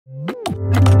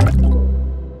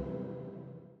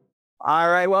All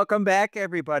right, welcome back,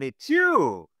 everybody,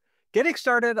 to Getting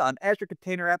Started on Azure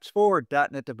Container Apps for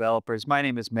 .NET Developers. My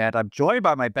name is Matt. I'm joined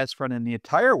by my best friend in the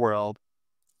entire world,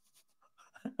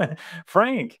 Frank,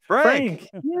 Frank. Frank,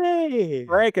 yay!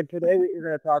 Frank, and today we're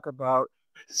going to talk about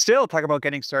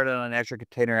getting started on Azure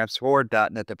Container Apps for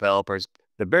 .NET Developers.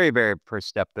 The very, very first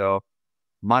step, though,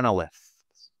 Monolith.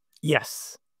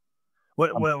 Yes.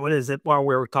 What Um, what what is it while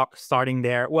we're starting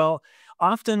there? Well,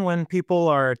 often when people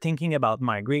are thinking about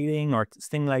migrating or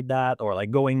things like that, or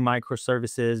like going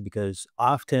microservices, because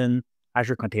often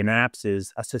Azure Container Apps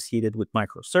is associated with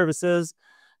microservices,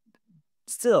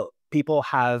 still people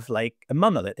have like a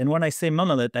monolith. And when I say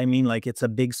monolith, I mean like it's a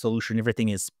big solution. Everything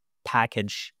is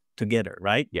packaged together,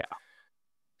 right? yeah.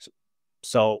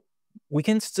 So we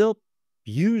can still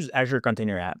use Azure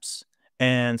Container Apps.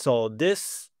 And so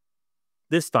this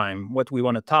time, what we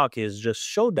want to talk is just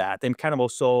show that and kind of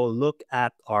also look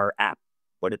at our app,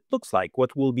 what it looks like,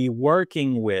 what we'll be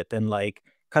working with, and like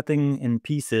cutting in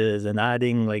pieces and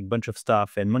adding like bunch of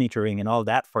stuff and monitoring and all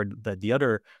that for the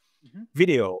other Mhm.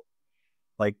 video,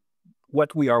 like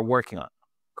what we are working on.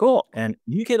 Cool. And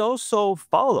you can also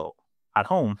follow at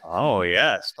home Oh,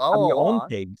 yes. on Follow your own along.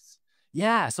 pace.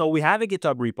 Yeah. So we have a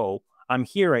GitHub repo. I'm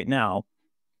here right now.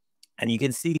 And you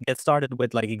can see, get started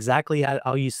with like exactly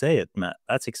how you say it, Matt.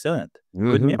 That's excellent.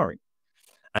 Good Hmm. memory.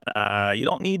 You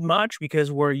don't need much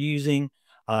because we're using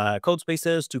code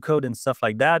spaces to code and stuff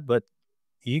like that. But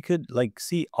you could like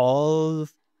see all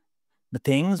the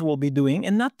things we'll be doing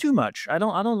and not too much. I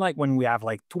don't like when we have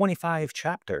like 25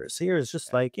 chapters. Here it's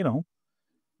just like,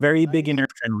 very Nice. beginner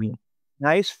friendly.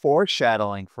 Nice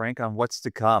foreshadowing, Frank, on what's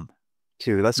to come,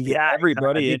 too. Let's get Yeah,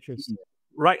 everybody exactly. interested.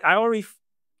 Right. I already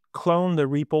cloned the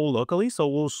repo locally, so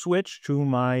we'll switch to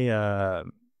my. I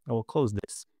will close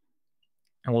this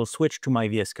and we'll switch to my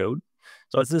VS Code.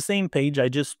 So it's the same page. I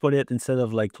just put it instead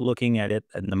of like looking at it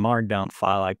in the markdown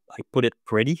file. I put it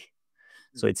pretty,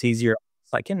 so it's easier.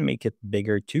 So I can make it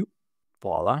bigger too.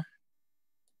 Voila.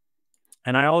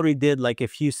 And I already did like a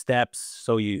few steps,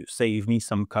 so you save me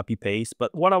some copy paste.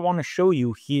 But what I want to show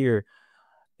you here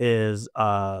is,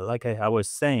 like I was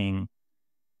saying,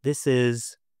 this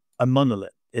is a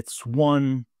monolith. It's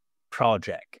one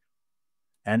project,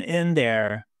 and in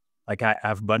there, like I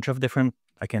have a bunch of different.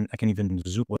 I can even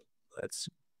zoom. Let's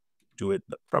do it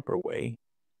the proper way,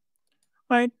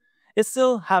 right? It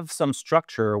still have some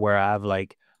structure where I have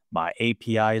like my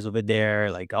APIs over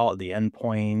there, like all the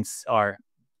endpoints are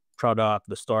product,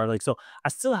 the store. Like, so I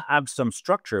still have some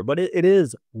structure, but it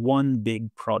is one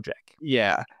big project.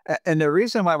 Yeah, and the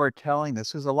reason why we're telling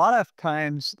this is a lot of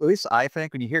times, at least I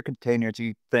think, when you hear containers,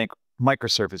 you think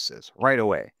microservices right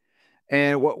away.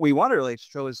 And what we want to really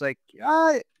show is like,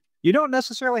 you don't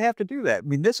necessarily have to do that. I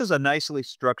mean, this is a nicely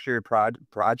structured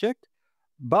project,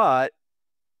 but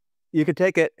you could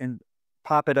take it and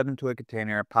pop it up into a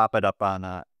container, pop it up on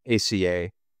ACA,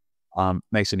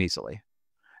 nice and easily.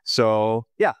 So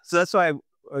yeah, so that's why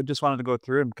I just wanted to go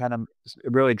through and kind of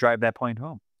really drive that point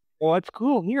home. Well, what's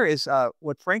cool here is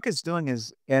what Frank is doing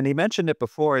is, and he mentioned it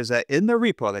before, is that in the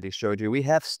repo that he showed you, we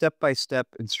have step-by-step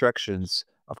instructions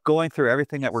of going through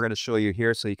everything that we're going to show you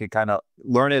here so you can kind of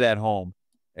learn it at home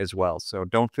as well. So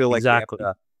don't feel like you have Exactly.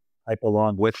 to type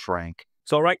along with Frank.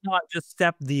 So right now I just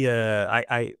stepped the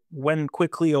I went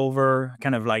quickly over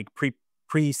kind of like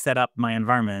pre set up my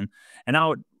environment, and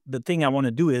now the thing I want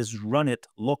to do is run it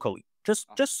locally.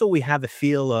 Just so we have a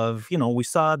feel of, we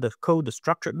saw the code, the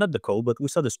structure, not the code, but we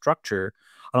saw the structure.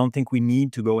 I don't think we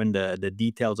need to go in the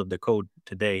details of the code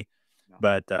today, No.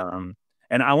 but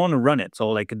and I want to run it. So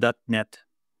like a .NET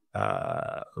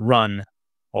run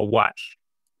or watch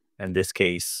in this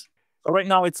case. So right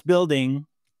now it's building,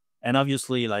 and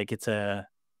obviously like it's a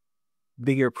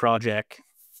bigger project.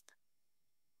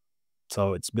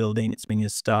 So it's building, it's bringing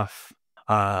stuff.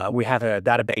 We have a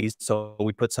database, so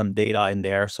we put some data in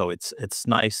there. So it's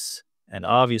nice, and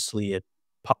obviously it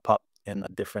pop up in a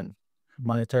different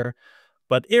monitor.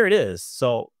 But here it is.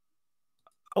 So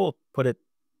I will put it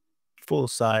full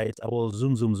size. I will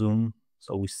zoom,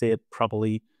 so we see it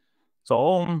properly.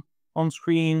 So on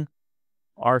screen,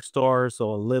 our store.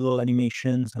 So little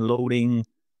animations loading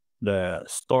the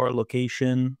store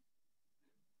location.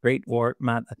 Great work,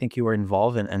 Matt. I think you were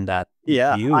involved in that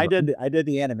Yeah, view. I did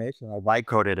the animation. I vibe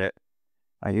coded it.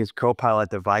 I used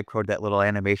Copilot to vibe code that little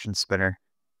animation spinner.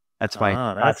 That's my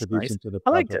Ah, that's nice. contribution to the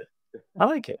I liked project. it. I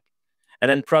like it. And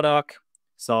then product.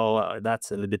 So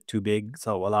that's a little bit too big.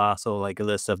 So voila. So like a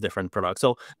list of different products.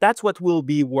 So that's what we'll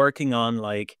be working on.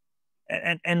 Like,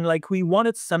 and like we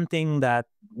wanted something that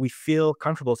we feel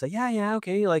comfortable. Say, yeah,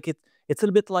 okay. Like it's a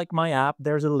little bit like my app.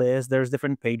 There's a list. There's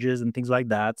different pages and things like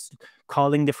that.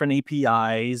 Calling different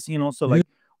APIs. So like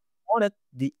wanted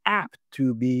the app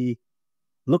to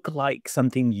look like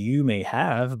something you may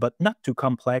have, but not too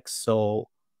complex, so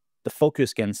the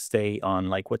focus can stay on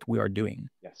like what we are doing.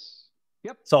 Yes.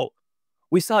 Yep. So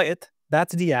we saw it.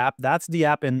 That's the app. That's the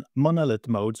app in monolith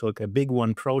mode, so like a big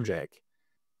one project.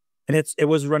 And it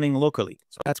was running locally.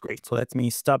 So that's great. So let me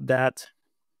stop that.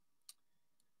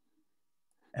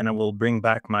 And I will bring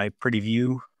back my pretty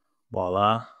view.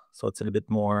 Voila. So it's a little bit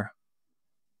more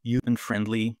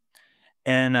human-friendly.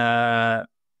 And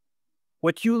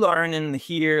what you learn in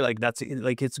here, like that's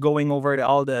like it's going over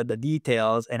all the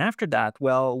details. And after that,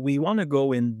 well, we want to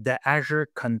go in the Azure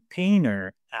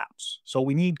Container Apps. So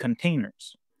we need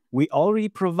containers. We already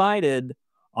provided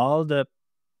all the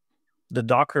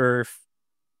Docker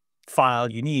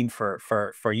file you need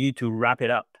for you to wrap it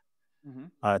up.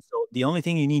 So the only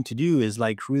thing you need to do is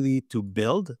like really to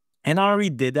build. And I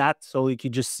already did that. So you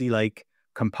could just see like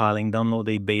compiling, download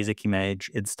a basic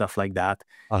image and stuff like that.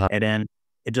 And then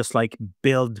it just like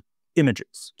build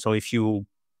images. So if you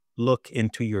look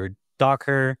into your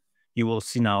Docker, you will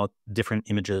see now different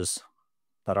images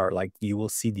that are like, you will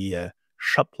see the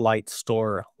ShopLight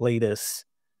store latest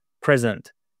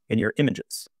present in your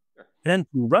images. And then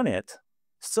to run it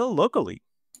still locally.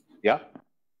 Yeah.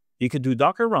 You could do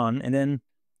Docker run and then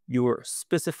your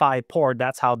specify port.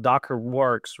 That's how Docker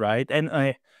works, right?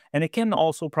 And it can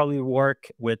also probably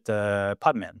work with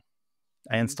Podman.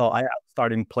 I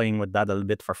started playing with that a little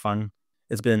bit for fun.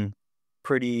 It's been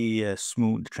pretty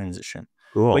smooth transition.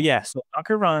 Cool. But yeah, so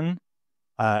Docker run,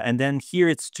 and then here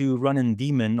it's to run in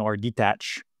daemon or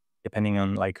detach, depending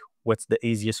on like what's the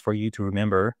easiest for you to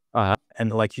remember.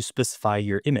 And like you specify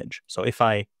your image. So if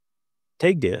I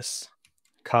take this,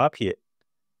 copy it,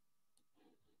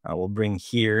 I will bring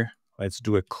here, let's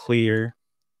do a clear,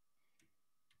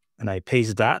 and I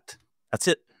paste that. That's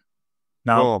it.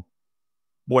 Now,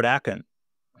 what happened?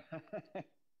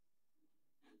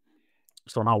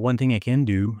 So now one thing I can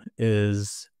do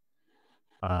is,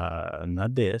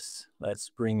 not this, let's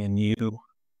bring a new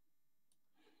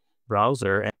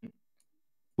browser. And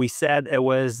we said it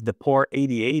was the port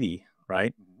 8080,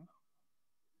 right?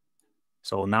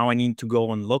 So now I need to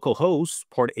go on localhost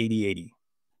port 8080.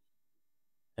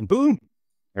 And boom,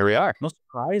 Here we are. No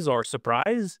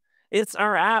surprise. It's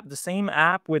our app, the same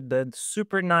app with the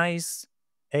super nice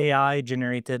AI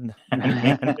generated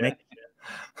animation.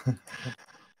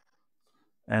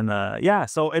 And yeah,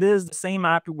 so it is the same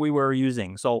app we were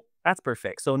using. So that's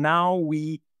perfect. So now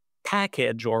we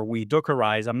package or we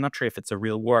Dockerize. I'm not sure if it's a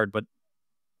real word, but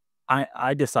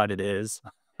I decided it is.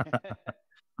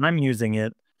 I'm using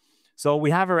it. So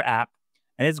we have our app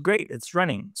and it's great. It's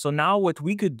running. So now what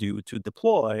we could do to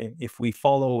deploy, if we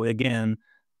follow again,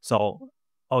 so,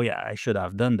 oh yeah, I should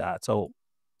have done that. So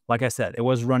like I said, it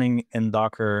was running in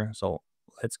Docker. So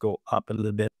let's go up a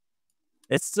little bit.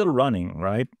 It's still running,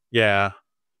 right? Yeah.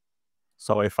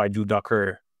 So if I do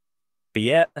Docker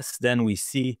PS, then we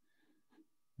see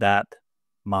that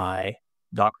my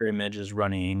Docker image is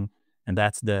running. And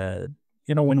that's the,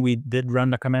 when we did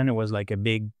run the command, it was like a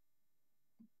big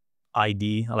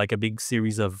ID, like a big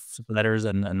series of letters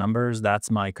and numbers. That's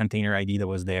my container ID that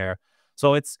was there.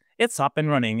 So it's up and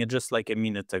running. It's just like a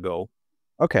minute ago.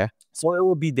 Okay. So it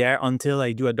will be there until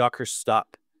I do a Docker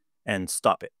stop and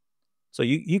stop it. So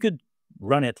you could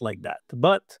run it like that,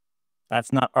 but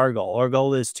that's not our goal. Our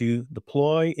goal is to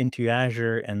deploy into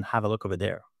Azure and have a look over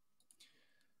there.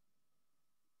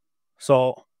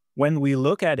 So when we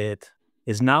look at it,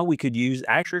 is now we could use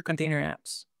Azure Container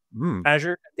Apps.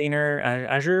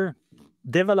 Azure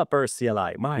Developer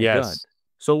CLI. My God.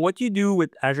 So what you do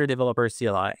with Azure Developer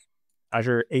CLI,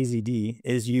 Azure AZD,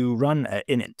 is you run an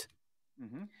init.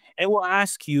 It will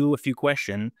ask you a few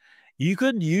questions. You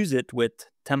could use it with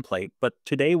template, but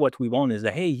today what we want is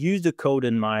that, hey, use the code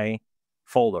in my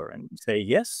folder, and you say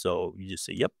yes. So you just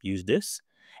say, yep, use this.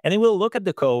 And it will look at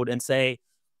the code and say,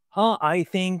 I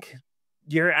think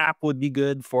your app would be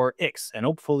good for X. And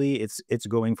hopefully it's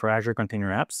going for Azure Container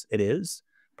Apps. It is.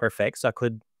 Perfect. So I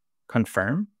could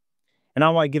confirm. And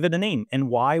now I give it a name. And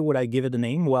why would I give it a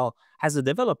name? Well, as a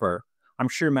developer, I'm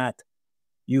sure, Matt,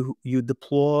 you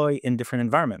deploy in different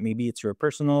environment. Maybe it's your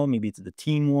personal, maybe it's the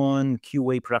team one,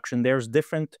 QA production. There's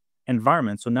different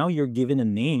environments. So now you're given a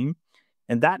name,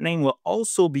 and that name will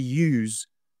also be used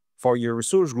for your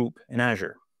resource group in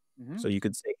Azure. So you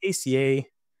could say ACA.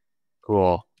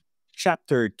 Cool.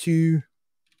 Chapter 2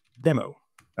 demo.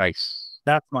 Nice.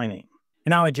 That's my name.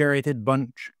 And now I generated a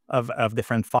bunch of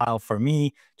different files for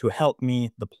me to help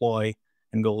me deploy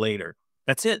and go later.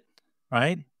 That's it,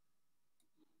 right? I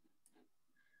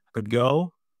could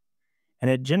go and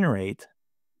it generate.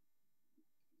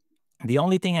 The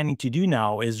only thing I need to do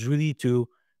now is really to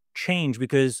change,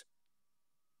 because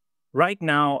right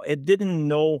now, it didn't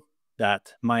know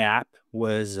that my app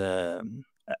was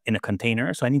in a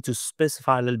container. So I need to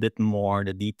specify a little bit more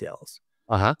the details.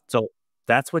 So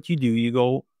that's what you do. You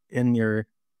go in your,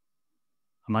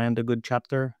 am I in the good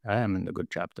chapter? I am in the good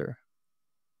chapter.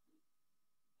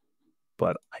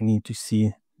 But I need to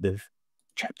see the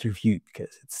chapter view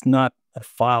because it's not a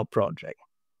file project.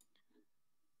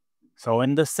 So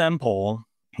in the sample,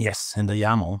 yes, in the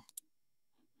YAML.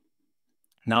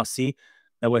 Now see,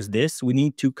 that was this. We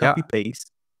need to copy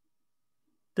paste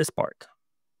this part.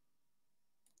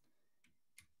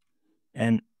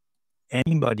 And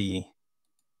anybody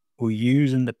who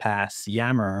used in the past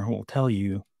Yammer will tell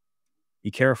you,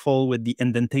 be careful with the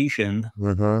indentation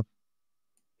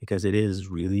because it is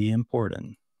really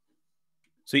important.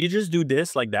 So you just do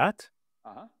this like that,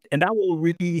 and that will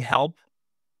really help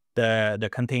the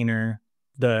container,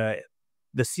 the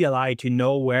CLI to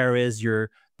know where is your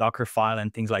Docker file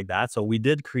and things like that. So we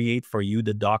did create for you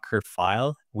the Docker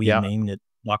file. We named it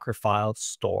Docker file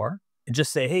store. And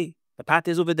just say, hey, the path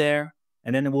is over there,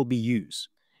 and then it will be used.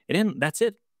 And then that's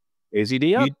it.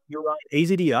 AZD up. You run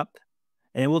AZD up,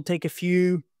 and it will take a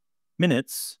few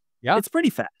minutes. It's pretty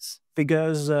fast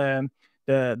because the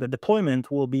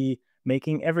deployment will be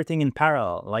making everything in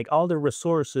parallel, like all the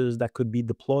resources that could be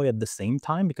deployed at the same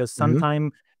time, because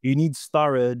sometimes you need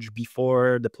storage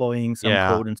before deploying some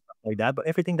code and stuff like that. But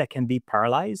everything that can be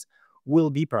parallelized will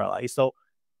be parallelized. So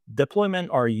deployment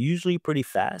are usually pretty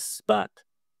fast, but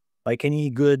like any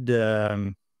good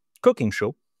cooking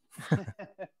show,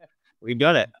 we've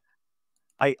done it.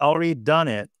 I already done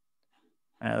it.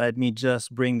 Let me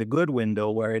just bring the good window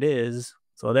where it is.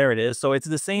 So there it is. So it's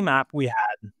the same app we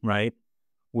had, right?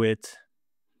 With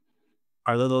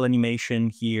our little animation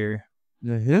here.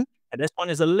 And this one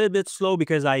is a little bit slow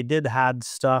because I did had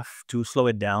stuff to slow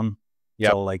it down.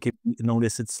 So like if you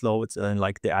notice it's slow, it's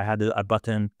like I had a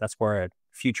button. That's for a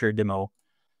future demo.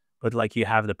 But like you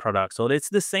have the product. So it's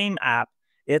the same app.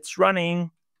 It's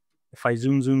running. If I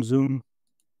zoom,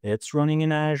 it's running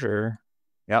in Azure.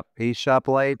 P Shop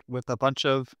Lite with a bunch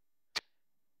of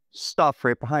stuff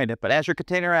right behind it, but Azure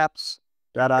Container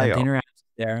Apps.io. Container Apps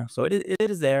there. So it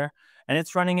is there, and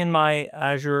it's running in my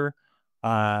Azure.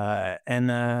 And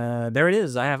there it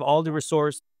is. I have all the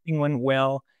resources. Everything went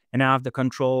well, and I have the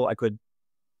control. I could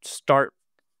start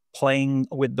playing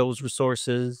with those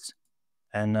resources,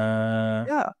 and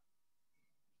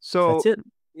so that's it.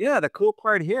 The cool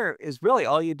part here is really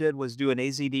all you did was do an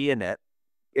AZD init.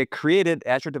 It created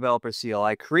Azure Developer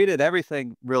CLI, created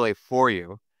everything really for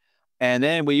you. And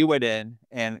then when you went in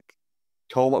and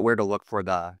told it where to look for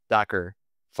the Docker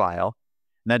file,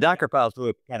 and the Docker file is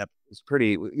really kind of, it's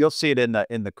pretty, you'll see it in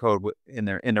the code in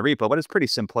the repo, but it's pretty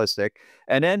simplistic.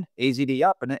 And then AZD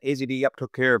up, and then AZD up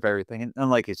took care of everything.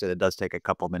 And like you said, it does take a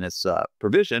couple minutes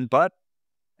provision,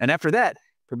 and after that,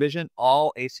 provision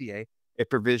all ACA. It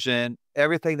provisioned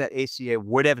everything that ACA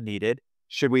would have needed.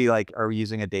 Should we are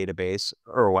using a database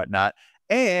or whatnot,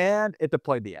 and it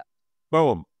deployed the app.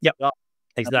 Boom. Yep.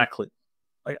 Exactly.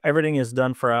 Everything is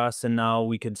done for us, and now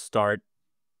we could start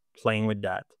playing with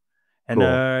that. And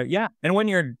and when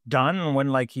you're done, when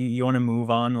you want to move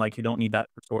on, you don't need that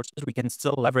resources, we can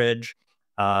still leverage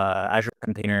Azure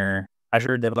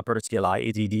Developer CLI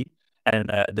AZD, and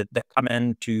the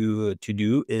command to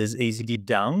do is AZD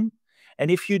down. And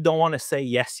if you don't want to say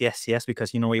yes,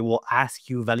 because, it will ask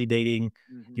you validating,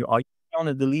 you want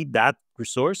to delete that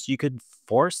resource, you could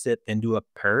force it and do a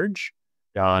purge.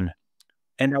 Done.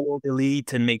 And that will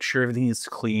delete and make sure everything is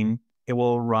clean. It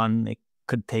will run. It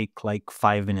could take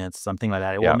 5 minutes, something like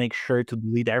that. It will make sure to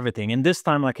delete everything. And this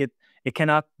time, it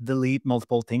cannot delete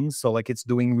multiple things. So it's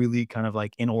doing really kind of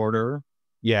in order.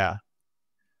 Yeah.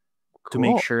 To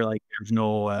make sure there's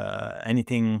no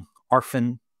anything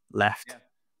orphan left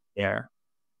there.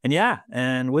 And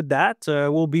and with that,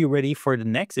 we'll be ready for the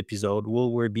next episode.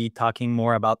 We'll be talking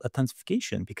more about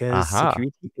authentication because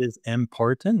security is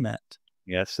important, Matt.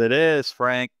 Yes, it is,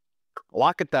 Frank.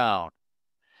 Lock it down.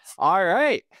 All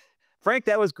right. Frank,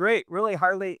 that was great. Really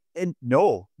hardly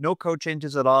no code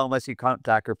changes at all unless you count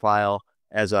Docker file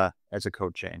as a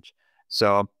code change.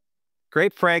 So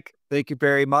great, Frank. Thank you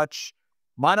very much.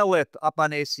 Monolith up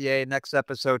on ACA. Next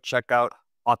episode, check out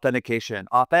authentication.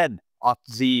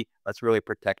 Auth-Z. Let's really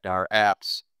protect our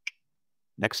apps.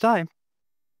 Next time.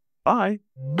 Bye.